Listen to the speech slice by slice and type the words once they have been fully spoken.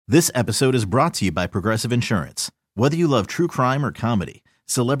This episode is brought to you by Progressive Insurance. Whether you love true crime or comedy,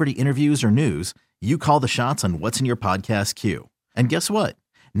 celebrity interviews or news, you call the shots on what's in your podcast queue. And guess what?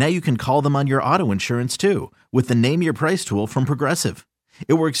 Now you can call them on your auto insurance too with the Name Your Price tool from Progressive.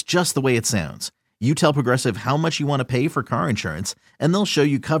 It works just the way it sounds. You tell Progressive how much you want to pay for car insurance, and they'll show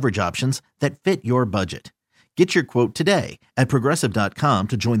you coverage options that fit your budget. Get your quote today at Progressive.com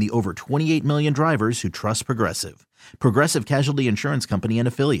to join the over 28 million drivers who trust Progressive. Progressive Casualty Insurance Company and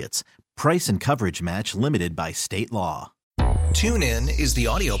Affiliates. Price and coverage match limited by state law. TuneIn is the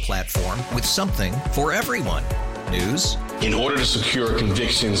audio platform with something for everyone. News. In order to secure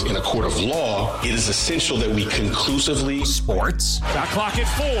convictions in a court of law, it is essential that we conclusively. Sports. Shot clock at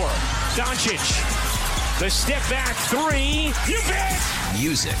 4. Doncic. The step back 3. You bet.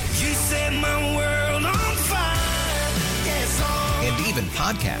 Music. You set my world on fire. Yes, and even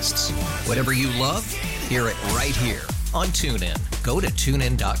podcasts. Whatever you love, hear it right here on TuneIn. Go to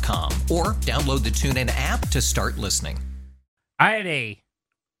TuneIn.com or download the TuneIn app to start listening. I had a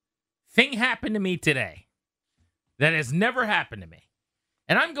thing happen to me today that has never happened to me.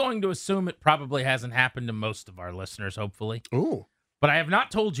 And I'm going to assume it probably hasn't happened to most of our listeners, hopefully. Ooh. But I have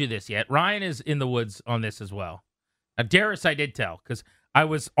not told you this yet. Ryan is in the woods on this as well. Now, Darius, I did tell, because I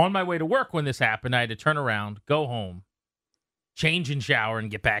was on my way to work when this happened. I had to turn around, go home, change and shower, and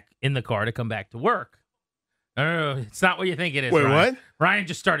get back in the car to come back to work. No, it's not what you think it is. Wait, Ryan. what? Ryan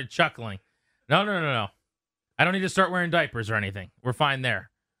just started chuckling. No. I don't need to start wearing diapers or anything. We're fine there.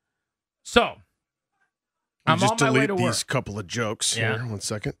 So, I'm just on my way to delete work. these couple of jokes here. 1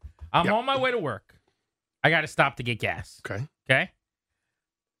 second. I'm on my way to work. I got to stop to get gas. Okay.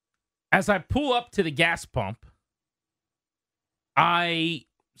 As I pull up to the gas pump, I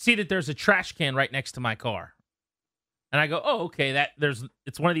see that there's a trash can right next to my car. And I go, oh, okay,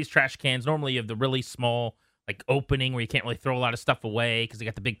 it's one of these trash cans. Normally you have the really small like opening where you can't really throw a lot of stuff away because they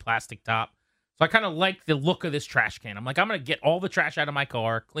got the big plastic top. So I kind of like the look of this trash can. I'm like, I'm going to get all the trash out of my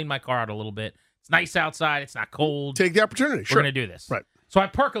car, clean my car out a little bit. It's nice outside. It's not cold. Take the opportunity. We're Sure. going to do this. Right. So I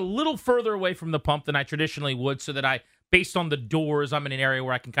park a little further away from the pump than I traditionally would so that based on the doors, I'm in an area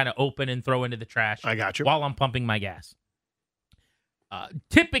where I can kind of open and throw into the trash. I got you. While I'm pumping my gas.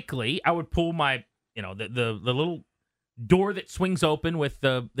 Typically, I would pull my, the little door that swings open with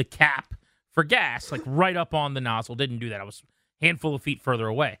the cap for gas, like right up on the nozzle. Didn't do that. I was a handful of feet further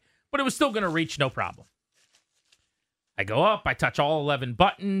away. But it was still going to reach no problem. I go up. I touch all 11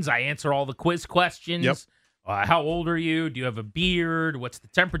 buttons. I answer all the quiz questions. Yep. How old are you? Do you have a beard? What's the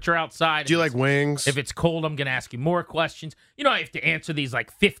temperature outside? Do you like wings? If it's cold, I'm going to ask you more questions. I have to answer these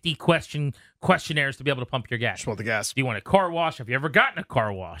like 50 questionnaires to be able to pump your gas. Just want the gas. Do you want a car wash? Have you ever gotten a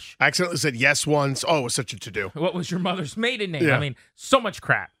car wash? I accidentally said yes once. Oh, it was such a to-do. What was your mother's maiden name? Yeah. I mean, so much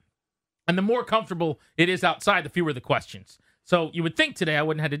crap. And the more comfortable it is outside, the fewer the questions. So you would think today I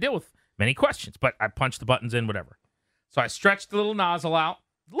wouldn't have to deal with many questions, but I punched the buttons in, whatever. So I stretched the little nozzle out,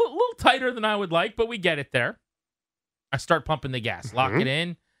 a little tighter than I would like, but we get it there. I start pumping the gas, lock it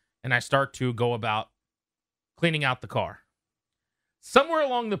in, and I start to go about cleaning out the car. Somewhere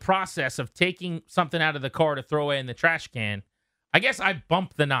along the process of taking something out of the car to throw away in the trash can, I guess I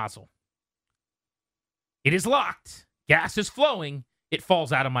bumped the nozzle. It is locked. Gas is flowing. It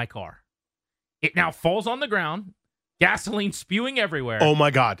falls out of my car. It now falls on the ground. Gasoline spewing everywhere. Oh, my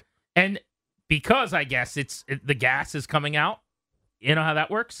God. And because I guess the gas is coming out, you know how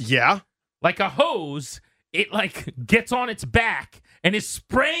that works? Yeah. Like a hose, it like gets on its back and is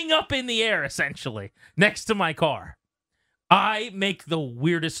spraying up in the air, essentially, next to my car. I make the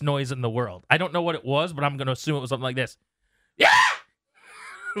weirdest noise in the world. I don't know what it was, but I'm going to assume it was something like this. Yeah!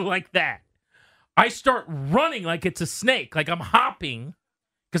 Like that. I start running like it's a snake, like I'm hopping,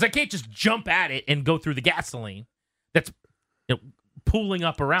 because I can't just jump at it and go through the gasoline that's pooling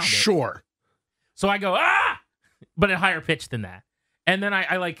up around it. Sure. So I go, ah! But at a higher pitch than that. And then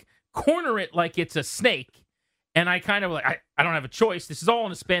I like corner it like it's a snake. And I kind of like, I don't have a choice. This is all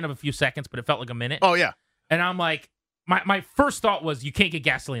in a span of a few seconds, but it felt like a minute. Oh, yeah. And I'm like, my first thought was, you can't get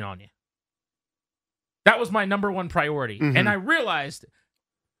gasoline on you. That was my number one priority. Mm-hmm. And I realized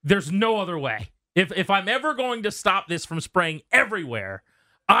there's no other way. If I'm ever going to stop this from spraying everywhere,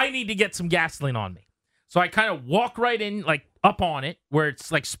 I need to get some gasoline on me. So I kind of walk right in, like up on it, where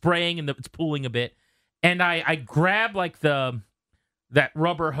it's like spraying and it's pooling a bit. And I grab like that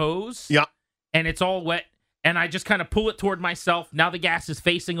rubber hose. Yeah. And it's all wet. And I just kind of pull it toward myself. Now the gas is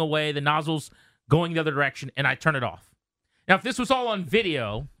facing away. The nozzle's going the other direction. And I turn it off. Now, if this was all on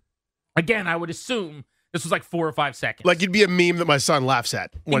video, again, I would assume this was like 4 or 5 seconds. Like you'd be a meme that my son laughs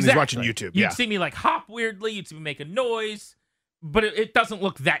at when he's watching YouTube. You'd see me like hop weirdly. You'd see me make a noise. But it doesn't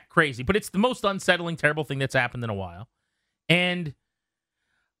look that crazy. But it's the most unsettling, terrible thing that's happened in a while. And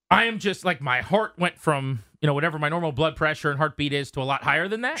I am just like, my heart went from, whatever my normal blood pressure and heartbeat is to a lot higher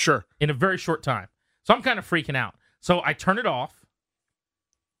than that. Sure. In a very short time. So I'm kind of freaking out. So I turn it off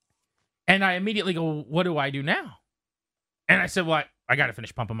and I immediately go, what do I do now? And I said, well, I got to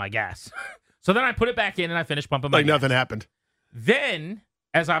finish pumping my gas. So then I put it back in and I finished pumping my gas. Like nothing happened. Then,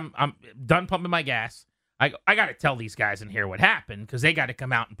 as I'm done pumping my gas, I got to tell these guys in here what happened because they got to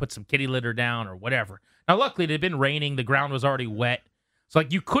come out and put some kitty litter down or whatever. Now, luckily, it had been raining. The ground was already wet. So,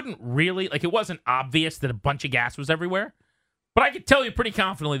 you couldn't really, it wasn't obvious that a bunch of gas was everywhere. But I could tell you pretty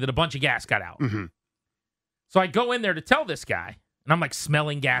confidently that a bunch of gas got out. Mm-hmm. So I go in there to tell this guy, and I'm,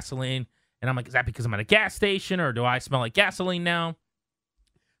 smelling gasoline. And I'm like, is that because I'm at a gas station, or do I smell like gasoline now?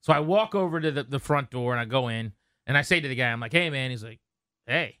 So I walk over to the front door, and I go in, and I say to the guy, I'm like, hey, man. He's like,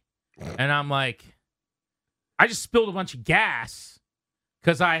 hey. And I'm like, I just spilled a bunch of gas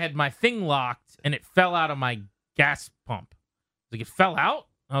because I had my thing locked, and it fell out of my gas pump. Like, it fell out?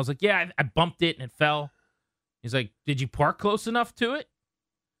 I was like, yeah, I bumped it and it fell. He's like, did you park close enough to it?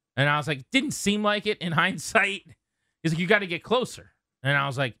 And I was like, didn't seem like it in hindsight. He's like, you got to get closer. And I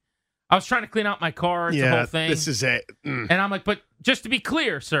was like, I was trying to clean out my car. It's the whole thing. This is it. And I'm like, but just to be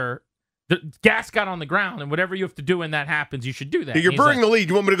clear, sir, the gas got on the ground, and whatever you have to do when that happens, you should do that. You're burning the lead.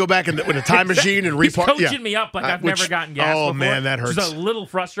 You want me to go back in a time machine and repark? He's coaching me up like I've never gotten gas before. Oh, man, that hurts. Which is a little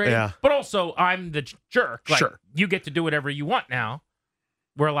frustrating. Yeah. But also, I'm the jerk. Like, sure. You get to do whatever you want now.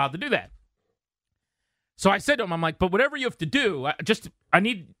 We're allowed to do that. So I said to him, I'm like, but whatever you have to do, I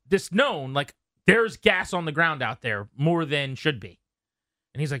need this known. Like, there's gas on the ground out there more than should be.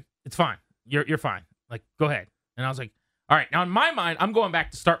 And he's like, it's fine. You're fine. Like, go ahead. And I was like, all right. Now, in my mind, I'm going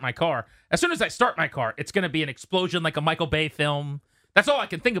back to start my car. As soon as I start my car, it's going to be an explosion like a Michael Bay film. That's all I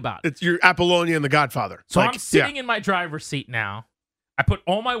can think about. It's your Apollonia and the Godfather. So I'm sitting in my driver's seat now. I put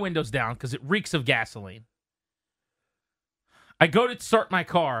all my windows down because it reeks of gasoline. I go to start my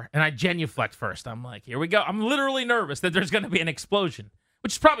car, and I genuflect first. I'm like, here we go. I'm literally nervous that there's going to be an explosion,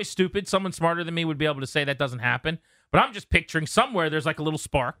 which is probably stupid. Someone smarter than me would be able to say that doesn't happen. But I'm just picturing somewhere there's like a little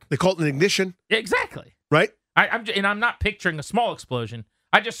spark. They call it an ignition. Exactly. Right? I'm not picturing a small explosion.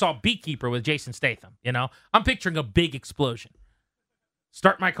 I just saw Beekeeper with Jason Statham, I'm picturing a big explosion.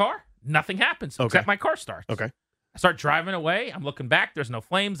 Start my car, nothing happens except my car starts. Okay. I start driving away. I'm looking back. There's no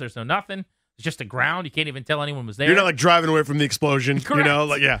flames. There's no nothing. It's just the ground. You can't even tell anyone was there. You're not driving away from the explosion.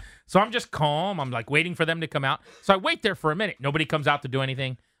 Correct. So I'm just calm. I'm waiting for them to come out. So I wait there for a minute. Nobody comes out to do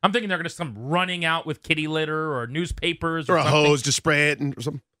anything. I'm thinking they're going to come running out with kitty litter or newspapers or a something. hose to spray it or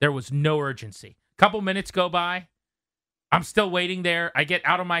something. There was no urgency. Couple minutes go by. I'm still waiting there. I get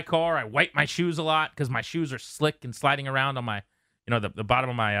out of my car. I wipe my shoes a lot because my shoes are slick and sliding around on my, the bottom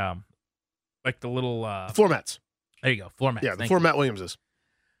of my, the little... floor mats. There you go, floor mats. Yeah, the floor mat Williamses.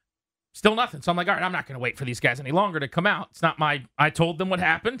 Still nothing. So I'm like, all right, I'm not going to wait for these guys any longer to come out. It's not I told them what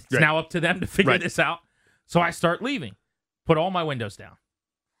happened. It's now up to them to figure this out. So I start leaving. Put all my windows down.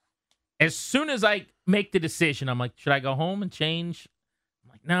 As soon as I make the decision, I'm like, should I go home and change? I'm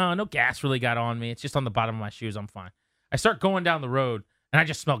like, no gas really got on me. It's just on the bottom of my shoes. I'm fine. I start going down the road, and I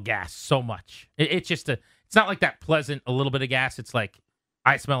just smell gas so much. It's just it's not like that pleasant, a little bit of gas. It's like,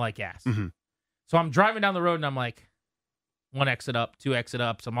 I smell like gas. Mm-hmm. So I'm driving down the road, and I'm like, one exit up, two exit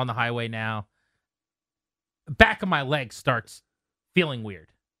ups. I'm on the highway now. The back of my leg starts feeling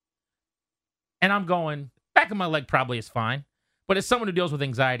weird. And I'm going, back of my leg probably is fine. But as someone who deals with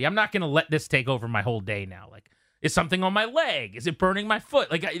anxiety, I'm not going to let this take over my whole day now. Like, is something on my leg? Is it burning my foot?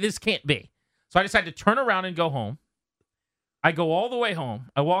 Like, this can't be. So I decided to turn around and go home. I go all the way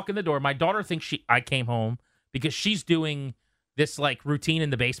home. I walk in the door. My daughter thinks I came home because she's doing this, routine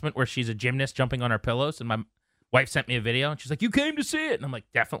in the basement where she's a gymnast jumping on her pillows. And my wife sent me a video, and she's like, you came to see it. And I'm like,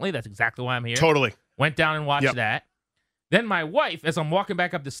 definitely. That's exactly why I'm here. Totally. Went down and watched that. Then my wife, as I'm walking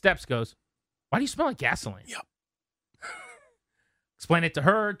back up the steps, goes, why do you smell like gasoline? Yep. Explain it to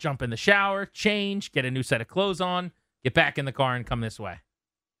her, jump in the shower, change, get a new set of clothes on, get back in the car, and come this way.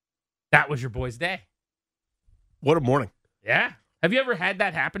 That was your boy's day. What a morning. Yeah. Have you ever had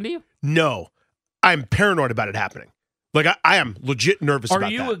that happen to you? No. I'm paranoid about it happening. Like, I am legit nervous about that.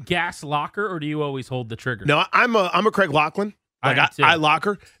 Are you a gas locker, or do you always hold the trigger? No, I'm a Craig Laughlin. Like, I lock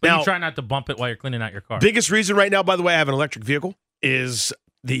her. But now, you try not to bump it while you're cleaning out your car. Biggest reason right now, by the way, I have an electric vehicle, is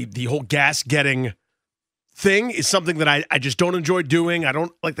the whole gas getting thing is something that I just don't enjoy doing. I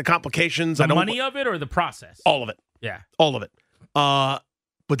don't like the complications. The money of it or the process? All of it. Yeah. All of it.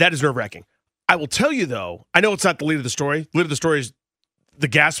 But that is nerve-wracking. I will tell you, though, I know it's not the lead of the story. The lead of the story is the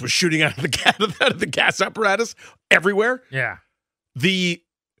gas was shooting out of the gas apparatus everywhere. Yeah.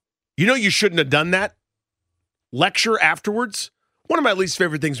 You shouldn't have done that lecture afterwards. One of my least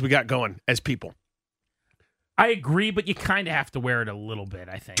favorite things we got going as people. I agree, but you kind of have to wear it a little bit,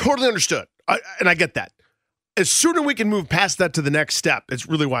 I think. Totally understood. And I get that. As soon as we can move past that to the next step, it's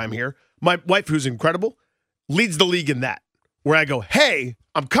really why I'm here. My wife, who's incredible, leads the league in that, where I go, hey,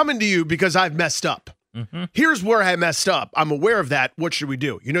 I'm coming to you because I've messed up. Mm-hmm. Here's where I messed up. I'm aware of that. What should we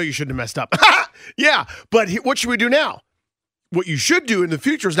do? You know you shouldn't have messed up. Yeah, but what should we do now? What you should do in the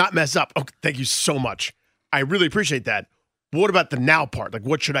future is not mess up. Oh, thank you so much. I really appreciate that. What about the now part? Like,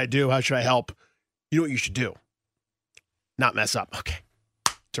 what should I do? How should I help? You know what you should do? Not mess up. Okay.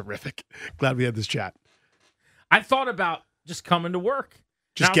 Terrific. Glad we had this chat. I thought about just coming to work.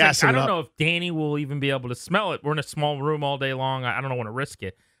 Just gassing I it don't up. know if Danny will even be able to smell it. We're in a small room all day long. I don't want to risk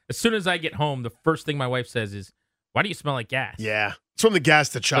it. As soon as I get home, the first thing my wife says is, why do you smell like gas? Yeah. It's from the gas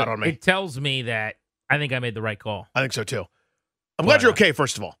that shot on me. It tells me that I think I made the right call. I think so, too. I'm glad you're okay,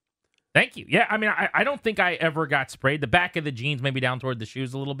 first of all. Thank you. Yeah, I mean, I don't think I ever got sprayed. The back of the jeans, maybe down toward the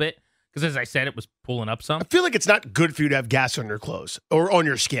shoes a little bit, because as I said, it was pulling up some. I feel like it's not good for you to have gas on your clothes or on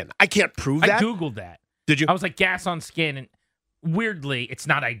your skin. I can't prove that. I Googled that. Did you? I was like, gas on skin, and weirdly, it's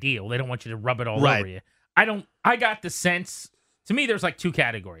not ideal. They don't want you to rub it all over you. I got the sense, to me, there's like two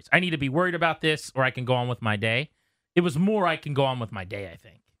categories. I need to be worried about this, or I can go on with my day. It was more I can go on with my day, I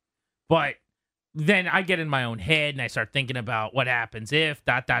think. But then I get in my own head, and I start thinking about what happens if, ...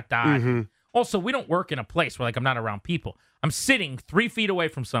 Mm-hmm. Also, we don't work in a place where, like, I'm not around people. I'm sitting 3 feet away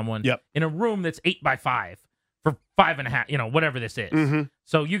from someone in a room that's 8 by 5 for 5.5, whatever this is. Mm-hmm.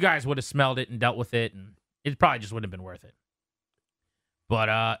 So you guys would have smelled it and dealt with it, and it probably just wouldn't have been worth it. But,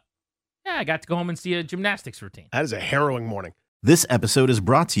 yeah, I got to go home and see a gymnastics routine. That is a harrowing morning. This episode is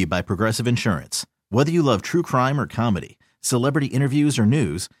brought to you by Progressive Insurance. Whether you love true crime or comedy, celebrity interviews or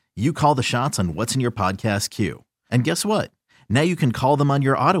news, you call the shots on what's in your podcast queue. And guess what? Now you can call them on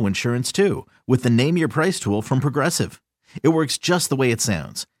your auto insurance too with the Name Your Price tool from Progressive. It works just the way it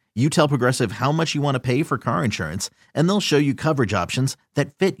sounds. You tell Progressive how much you want to pay for car insurance, and they'll show you coverage options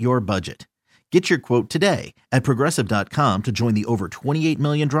that fit your budget. Get your quote today at Progressive.com to join the over 28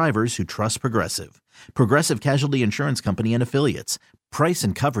 million drivers who trust Progressive. Progressive Casualty Insurance Company and Affiliates. Price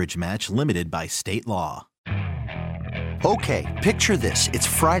and coverage match limited by state law. Okay, picture this. It's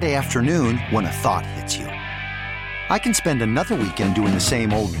Friday afternoon when a thought hits you. I can spend another weekend doing the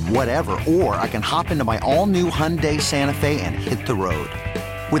same old whatever, or I can hop into my all-new Hyundai Santa Fe and hit the road.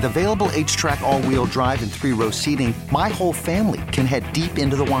 With available H-Track all-wheel drive and 3-row seating, my whole family can head deep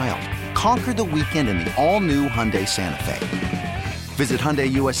into the wild. Conquer the weekend in the all-new Hyundai Santa Fe. Visit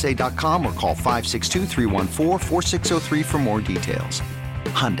HyundaiUSA.com or call 562-314-4603 for more details.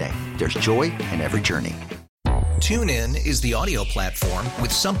 Hyundai, there's joy in every journey. TuneIn is the audio platform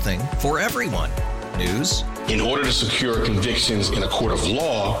with something for everyone. News. In order to secure convictions in a court of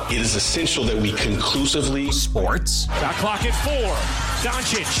law, it is essential that we conclusively. Sports. Shot clock at 4.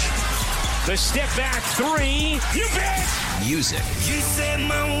 Doncic. The step back 3. You bet. Music. You set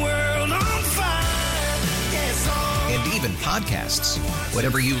my world on fire. Yes, and even podcasts.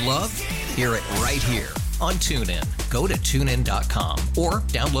 Whatever you love, hear it right here on TuneIn. Go to TuneIn.com or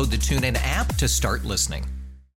download the TuneIn app to start listening.